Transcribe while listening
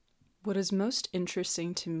What is most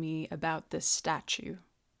interesting to me about this statue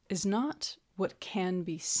is not what can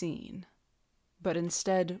be seen, but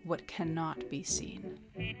instead what cannot be seen.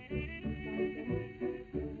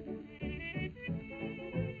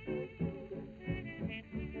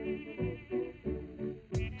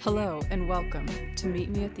 Hello and welcome to Meet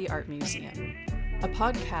Me at the Art Museum, a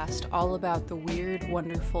podcast all about the weird,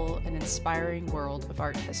 wonderful, and inspiring world of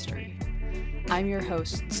art history. I'm your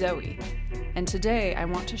host, Zoe, and today I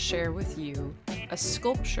want to share with you a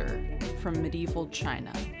sculpture from medieval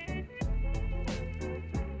China.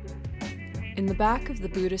 In the back of the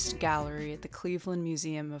Buddhist gallery at the Cleveland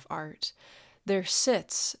Museum of Art, there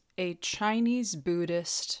sits a Chinese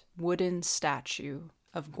Buddhist wooden statue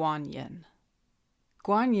of Guanyin.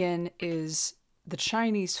 Guanyin is the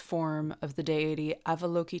Chinese form of the deity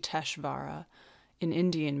Avalokiteshvara in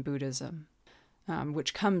Indian Buddhism,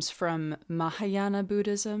 which comes from Mahayana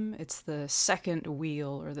Buddhism. It's the second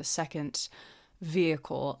wheel or the second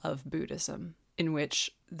vehicle of Buddhism, in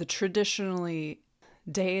which the traditionally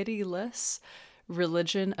deity-less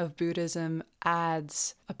religion of Buddhism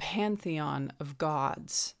adds a pantheon of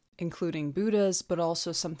gods, including Buddhas, but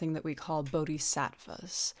also something that we call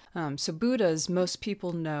bodhisattvas. So Buddhas, most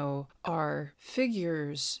people know, are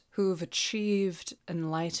figures who have achieved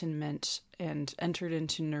enlightenment and entered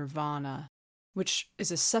into nirvana, which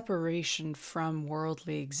is a separation from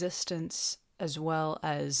worldly existence, as well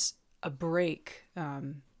as a break,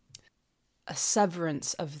 a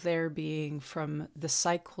severance of their being from the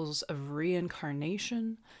cycles of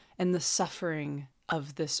reincarnation and the suffering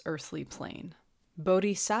of this earthly plane.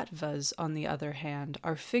 Bodhisattvas, on the other hand,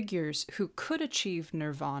 are figures who could achieve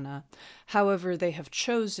nirvana. However, they have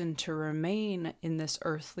chosen to remain in this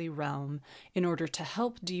earthly realm in order to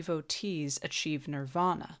help devotees achieve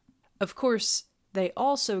nirvana. Of course, they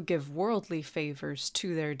also give worldly favors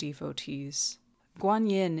to their devotees.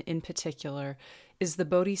 Guanyin, in particular, is the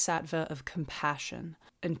bodhisattva of compassion,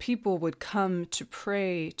 and people would come to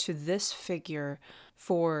pray to this figure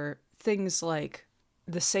for things like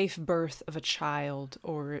the safe birth of a child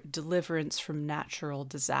or deliverance from natural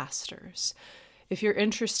disasters. If you're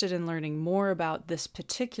interested in learning more about this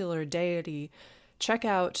particular deity, check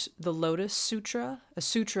out the Lotus Sutra. A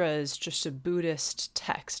sutra is just a Buddhist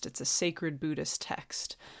text. It's a sacred Buddhist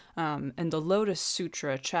text. And the Lotus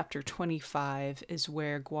Sutra, chapter 25, is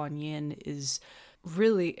where Guanyin is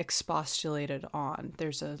really expostulated on.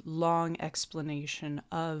 There's a long explanation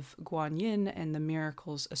of Guanyin and the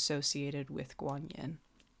miracles associated with Guanyin.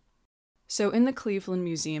 So in the Cleveland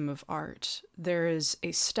Museum of Art, there is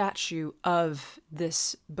a statue of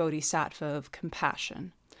this bodhisattva of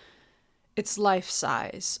compassion. It's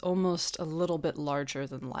life-size, almost a little bit larger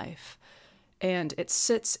than life, and it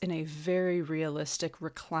sits in a very realistic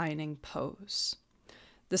reclining pose.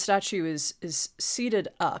 The statue is seated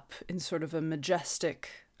up in sort of a majestic,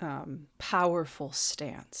 powerful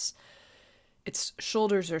stance. Its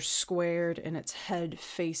shoulders are squared and its head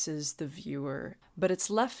faces the viewer, but its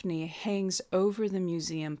left knee hangs over the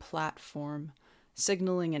museum platform,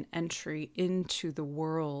 signaling an entry into the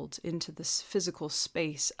world, into this physical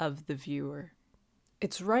space of the viewer.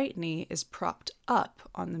 Its right knee is propped up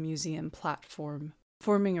on the museum platform,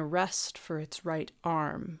 forming a rest for its right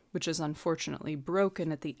arm, which is unfortunately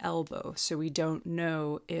broken at the elbow, so we don't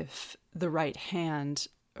know if the right hand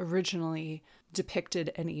originally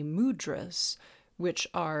depicted any mudras, which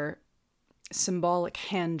are symbolic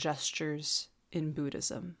hand gestures in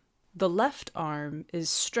Buddhism. The left arm is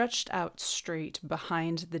stretched out straight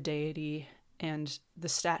behind the deity, and the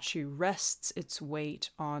statue rests its weight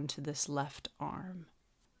onto this left arm.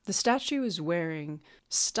 The statue is wearing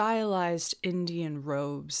stylized Indian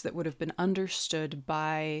robes that would have been understood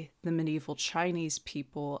by the medieval Chinese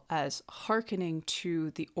people as hearkening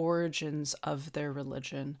to the origins of their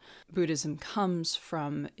religion. Buddhism comes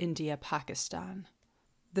from India, Pakistan.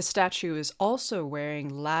 The statue is also wearing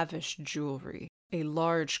lavish jewelry. A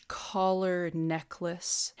large collar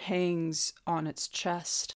necklace hangs on its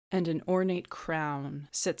chest, and an ornate crown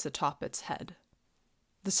sits atop its head.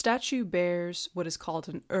 The statue bears what is called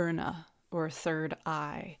an urna, or third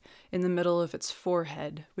eye, in the middle of its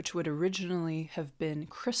forehead, which would originally have been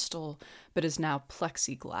crystal, but is now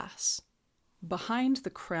plexiglass. Behind the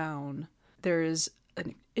crown, there is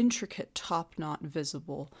an intricate top knot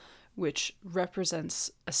visible, which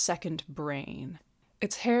represents a second brain.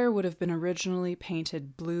 Its hair would have been originally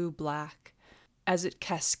painted blue-black. As it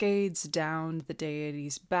cascades down the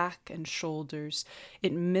deity's back and shoulders,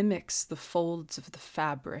 it mimics the folds of the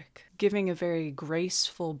fabric, giving a very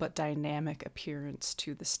graceful but dynamic appearance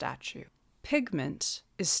to the statue. Pigment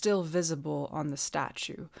is still visible on the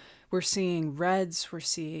statue, We're seeing reds, we're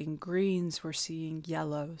seeing greens, we're seeing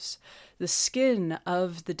yellows. The skin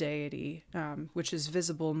of the deity, which is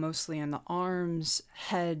visible mostly in the arms,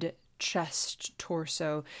 head, chest,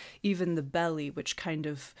 torso, even the belly, which kind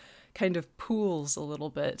of pools a little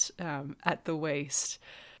bit at the waist.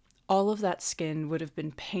 All of that skin would have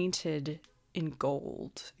been painted in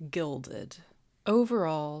gold, gilded.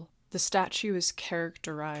 Overall, the statue is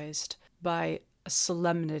characterized by a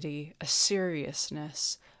solemnity, a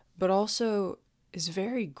seriousness, but also is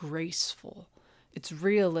very graceful. It's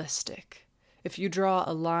realistic. If you draw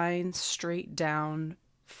a line straight down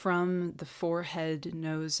from the forehead,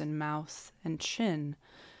 nose, and mouth and chin,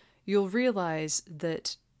 you'll realize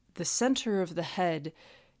that the center of the head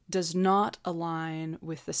does not align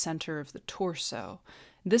with the center of the torso.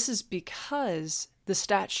 This is because the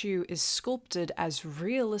statue is sculpted as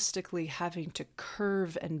realistically having to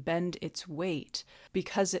curve and bend its weight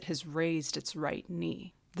because it has raised its right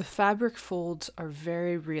knee. The fabric folds are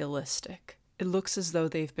very realistic. It looks as though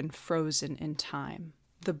they've been frozen in time.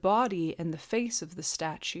 The body and the face of the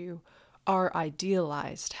statue are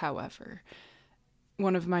idealized, however.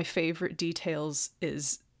 One of my favorite details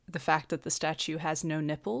is the fact that the statue has no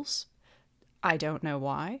nipples. I don't know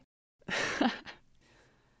why.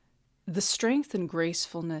 The strength and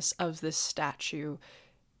gracefulness of this statue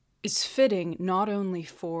is fitting not only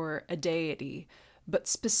for a deity, but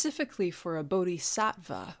specifically for a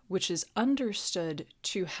bodhisattva, which is understood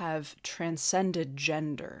to have transcended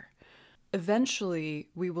gender. Eventually,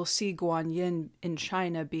 we will see Guanyin in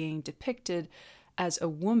China being depicted as a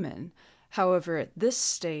woman. However, at this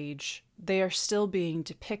stage, they are still being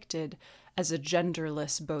depicted as a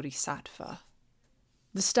genderless bodhisattva.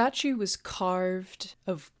 The statue was carved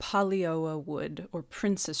of Palioa wood, or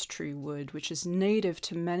princess tree wood, which is native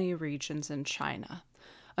to many regions in China.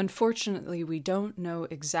 Unfortunately, we don't know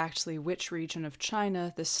exactly which region of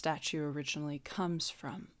China this statue originally comes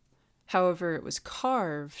from. However, it was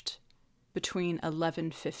carved between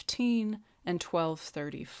 1115 and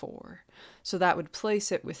 1234, so that would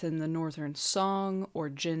place it within the Northern Song or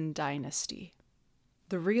Jin dynasty.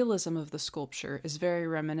 The realism of the sculpture is very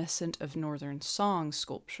reminiscent of Northern Song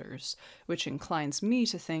sculptures, which inclines me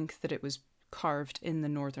to think that it was carved in the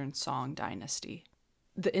Northern Song dynasty.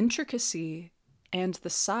 The intricacy and the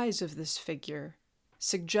size of this figure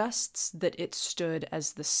suggests that it stood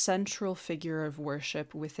as the central figure of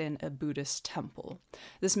worship within a Buddhist temple.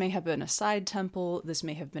 This may have been a side temple, this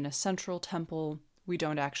may have been a central temple, we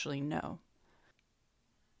don't actually know.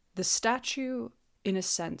 The statue, in a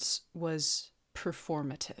sense, was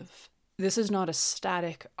performative. This is not a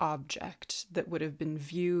static object that would have been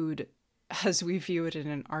viewed as we view it in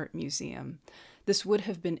an art museum. This would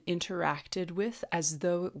have been interacted with as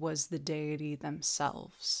though it was the deity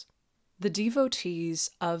themselves. The devotees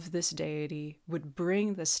of this deity would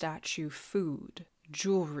bring the statue food,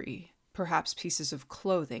 jewelry, perhaps pieces of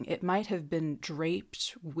clothing. It might have been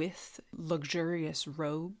draped with luxurious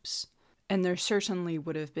robes, and there certainly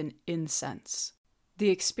would have been incense. The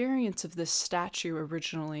experience of this statue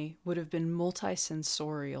originally would have been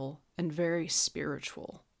multisensorial and very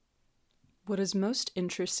spiritual. What is most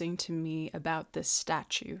interesting to me about this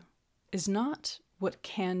statue is not what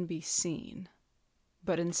can be seen,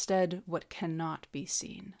 but instead what cannot be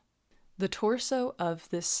seen. The torso of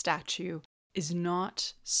this statue is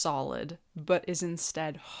not solid, but is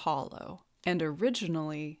instead hollow, and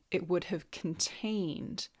originally it would have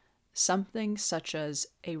contained something such as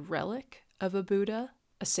a relic of a Buddha,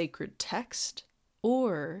 a sacred text,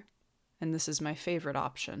 or, and this is my favorite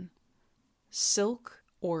option, silk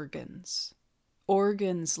organs.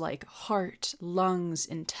 Organs like heart, lungs,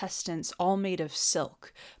 intestines, all made of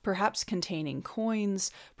silk, perhaps containing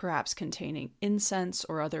coins, perhaps containing incense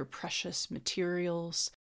or other precious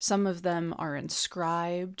materials. Some of them are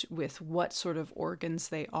inscribed with what sort of organs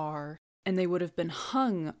they are, and they would have been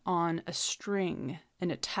hung on a string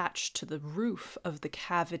and attached to the roof of the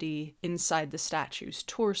cavity inside the statue's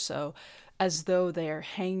torso, as though they are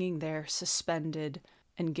hanging there suspended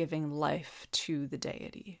and giving life to the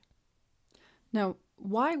deity. Now,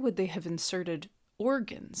 why would they have inserted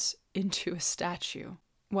organs into a statue?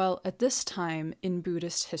 Well, at this time in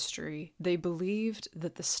Buddhist history, they believed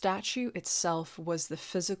that the statue itself was the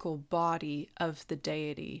physical body of the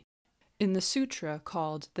deity. In the sutra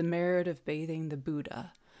called The Merit of Bathing the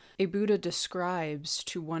Buddha, a Buddha describes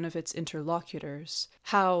to one of its interlocutors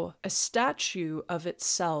how a statue of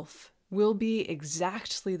itself will be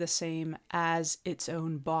exactly the same as its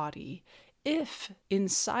own body if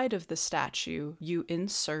inside of the statue you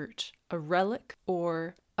insert a relic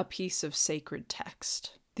or a piece of sacred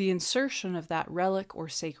text. The insertion of that relic or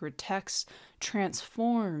sacred text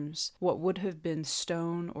transforms what would have been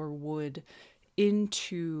stone or wood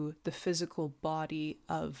into the physical body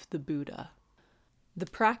of the Buddha. The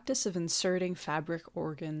practice of inserting fabric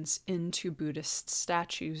organs into Buddhist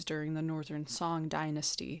statues during the Northern Song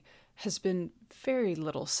dynasty has been very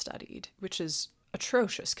little studied, which is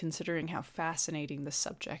atrocious considering how fascinating the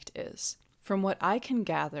subject is. From what I can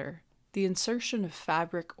gather, the insertion of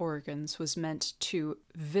fabric organs was meant to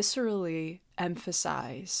viscerally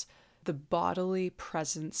emphasize the bodily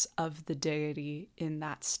presence of the deity in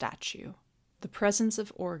that statue. The presence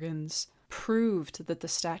of organs proved that the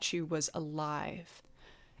statue was alive.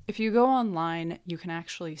 If you go online, you can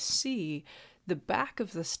actually see the back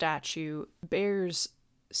of the statue bears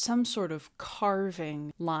some sort of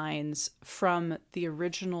carving lines from the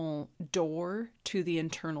original door to the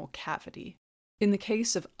internal cavity. In the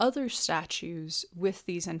case of other statues with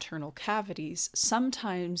these internal cavities,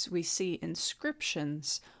 sometimes we see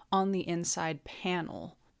inscriptions on the inside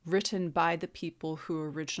panel written by the people who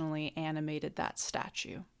originally animated that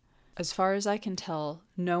statue. As far as I can tell,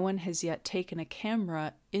 no one has yet taken a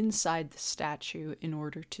camera inside the statue in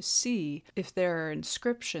order to see if there are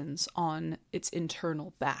inscriptions on its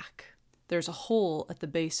internal back. There's a hole at the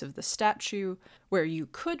base of the statue where you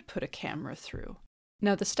could put a camera through.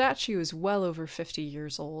 Now, the statue is well over 50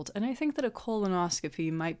 years old, and I think that a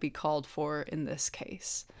colonoscopy might be called for in this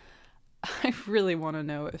case. I really want to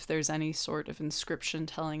know if there's any sort of inscription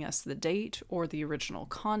telling us the date or the original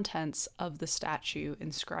contents of the statue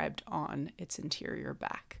inscribed on its interior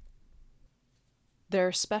back. There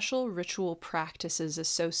are special ritual practices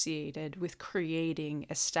associated with creating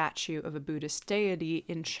a statue of a Buddhist deity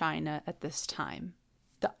in China at this time.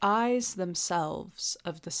 The eyes themselves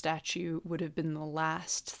of the statue would have been the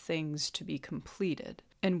last things to be completed,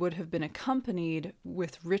 and would have been accompanied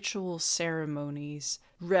with ritual ceremonies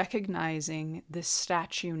recognizing this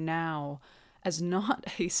statue now as not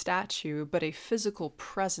a statue, but a physical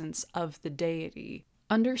presence of the deity.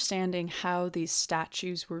 Understanding how these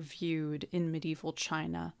statues were viewed in medieval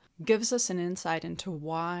China gives us an insight into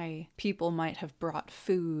why people might have brought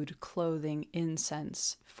food, clothing,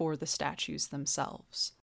 incense for the statues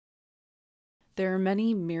themselves. There are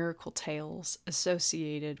many miracle tales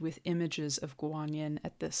associated with images of Guanyin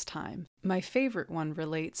at this time. My favorite one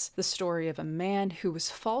relates the story of a man who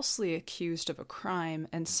was falsely accused of a crime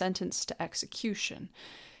and sentenced to execution.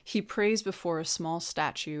 He prays before a small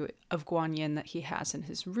statue of Guanyin that he has in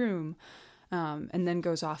his room, and then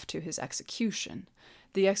goes off to his execution.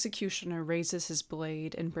 The executioner raises his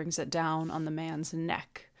blade and brings it down on the man's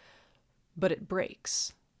neck, but it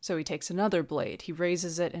breaks. So he takes another blade, he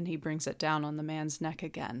raises it, and he brings it down on the man's neck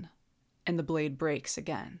again. And the blade breaks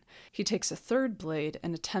again. He takes a third blade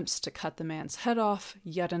and attempts to cut the man's head off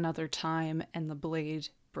yet another time, and the blade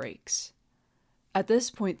breaks. At this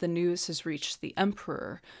point, the news has reached the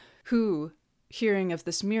emperor, who, hearing of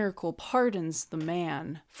this miracle, pardons the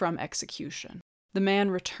man from execution. The man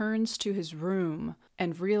returns to his room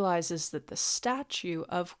and realizes that the statue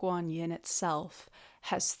of Guanyin itself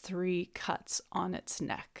has 3 cuts on its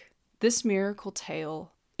neck. This miracle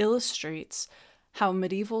tale illustrates how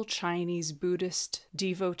medieval Chinese Buddhist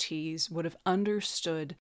devotees would have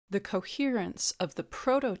understood the coherence of the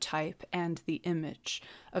prototype and the image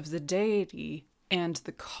of the deity and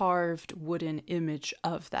the carved wooden image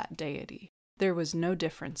of that deity. There was no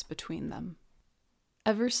difference between them.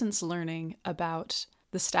 Ever since learning about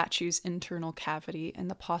the statue's internal cavity and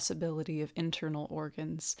the possibility of internal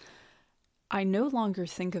organs, I no longer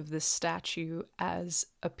think of this statue as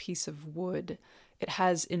a piece of wood. It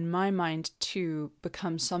has, in my mind, too,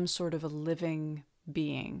 become some sort of a living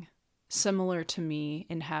being, similar to me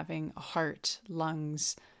in having a heart,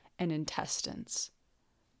 lungs, and intestines.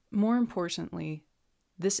 More importantly,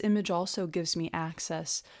 this image also gives me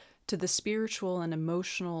access to the spiritual and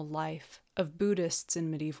emotional life of Buddhists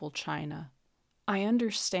in medieval China. I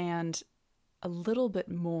understand a little bit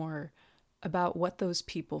more about what those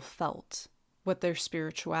people felt, what their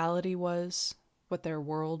spirituality was, what their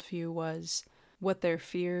worldview was, what their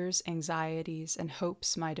fears, anxieties, and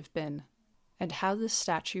hopes might have been, and how this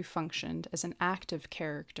statue functioned as an active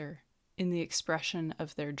character in the expression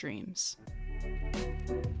of their dreams.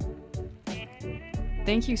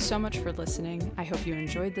 Thank you so much for listening. I hope you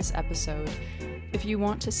enjoyed this episode. If you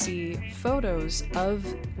want to see photos of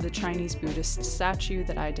the Chinese Buddhist statue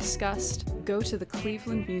that I discussed, go to the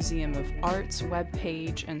Cleveland Museum of Art's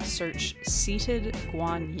webpage and search Seated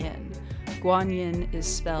Guanyin. Guanyin is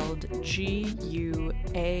spelled Guanyin.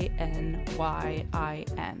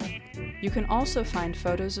 You can also find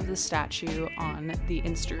photos of the statue on the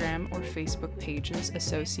Instagram or Facebook pages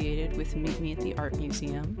associated with Meet Me at the Art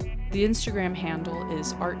Museum. The Instagram handle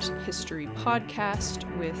is Art History Podcast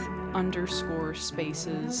with _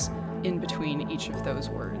 spaces in between each of those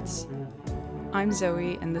words. I'm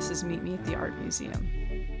Zoe, and this is Meet Me at the Art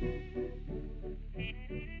Museum.